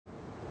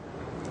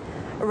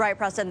Right,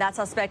 Preston. That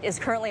suspect is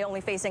currently only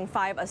facing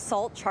 5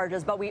 assault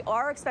charges, but we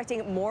are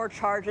expecting more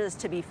charges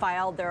to be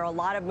filed. There are a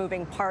lot of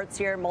moving parts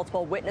here,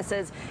 multiple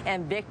witnesses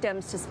and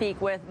victims to speak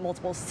with,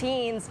 multiple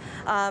scenes,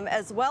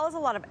 as well as a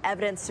lot of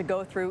evidence to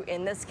go through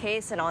in this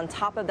case. And on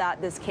top of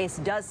that, this case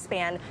does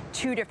span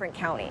 2 different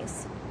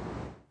counties.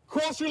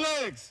 Cross your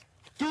legs.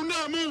 Do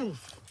not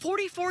move.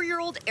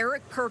 44-year-old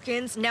Eric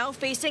Perkins now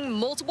facing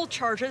multiple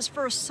charges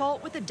for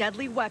assault with a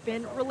deadly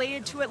weapon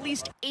related to at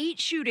least 8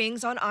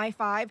 shootings on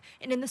I-5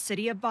 and in the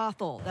city of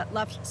Bothell that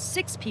left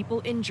 6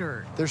 people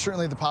injured. There's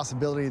certainly the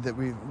possibility that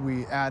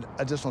we add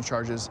additional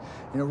charges.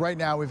 You know, right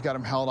now we've got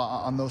him held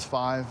on those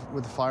 5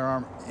 with the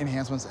firearm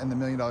enhancements and the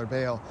 $1 million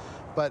bail.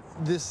 But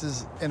this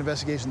is an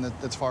investigation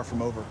that's far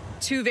from over.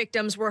 2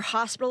 victims were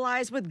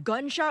hospitalized with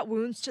gunshot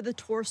wounds to the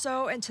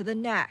torso and to the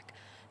neck.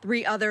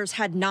 3 others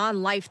had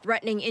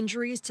non-life-threatening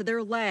injuries to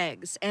their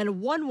legs, and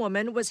 1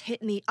 woman was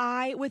hit in the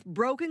eye with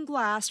broken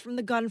glass from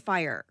the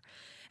gunfire.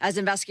 As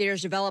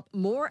investigators develop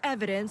more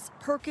evidence,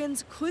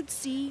 Perkins could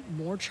see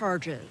more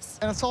charges.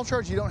 An assault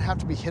charge, you don't have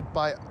to be hit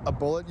by a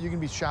bullet. You can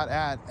be shot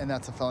at, and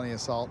that's a felony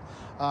assault.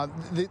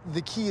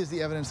 The key is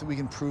the evidence that we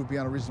can prove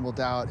beyond a reasonable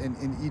doubt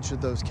in each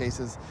of those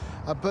cases.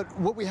 But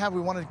what we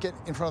want to get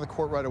in front of the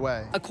court right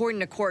away. According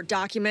to court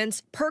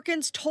documents,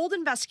 Perkins told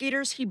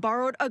investigators he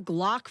borrowed a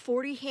Glock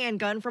 40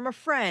 handgun from a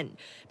friend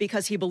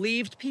because he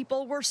believed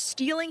people were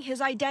stealing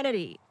his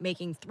identity,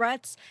 making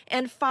threats,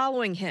 and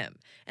following him.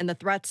 And the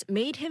threats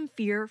made him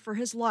fear for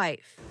his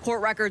life.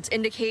 Court records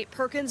indicate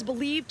Perkins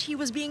believed he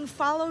was being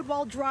followed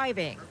while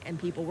driving, and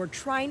people were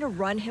trying to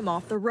run him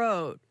off the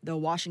road, though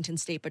Washington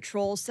State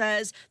Patrol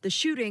says the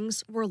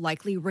shootings were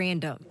likely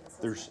random.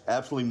 There's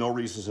absolutely no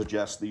reason to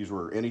suggest these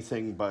were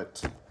anything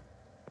but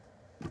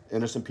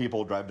innocent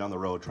people driving down the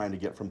road trying to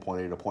get from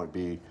point A to point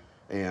B,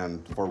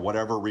 and for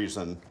whatever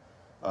reason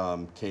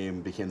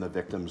became the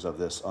victims of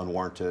this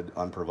unwarranted,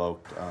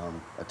 unprovoked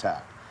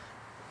attack.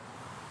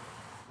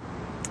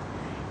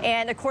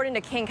 And according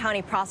to King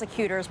County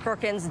prosecutors,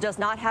 Perkins does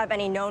not have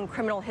any known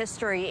criminal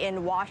history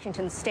in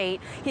Washington State.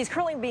 He's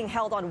currently being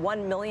held on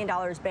 $1 million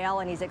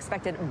bail, and he's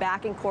expected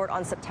back in court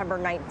on September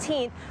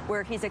 19th,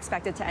 where he's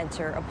expected to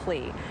enter a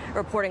plea.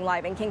 Reporting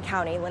live in King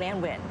County, Lynn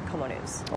Ann Wynn, KOMO News.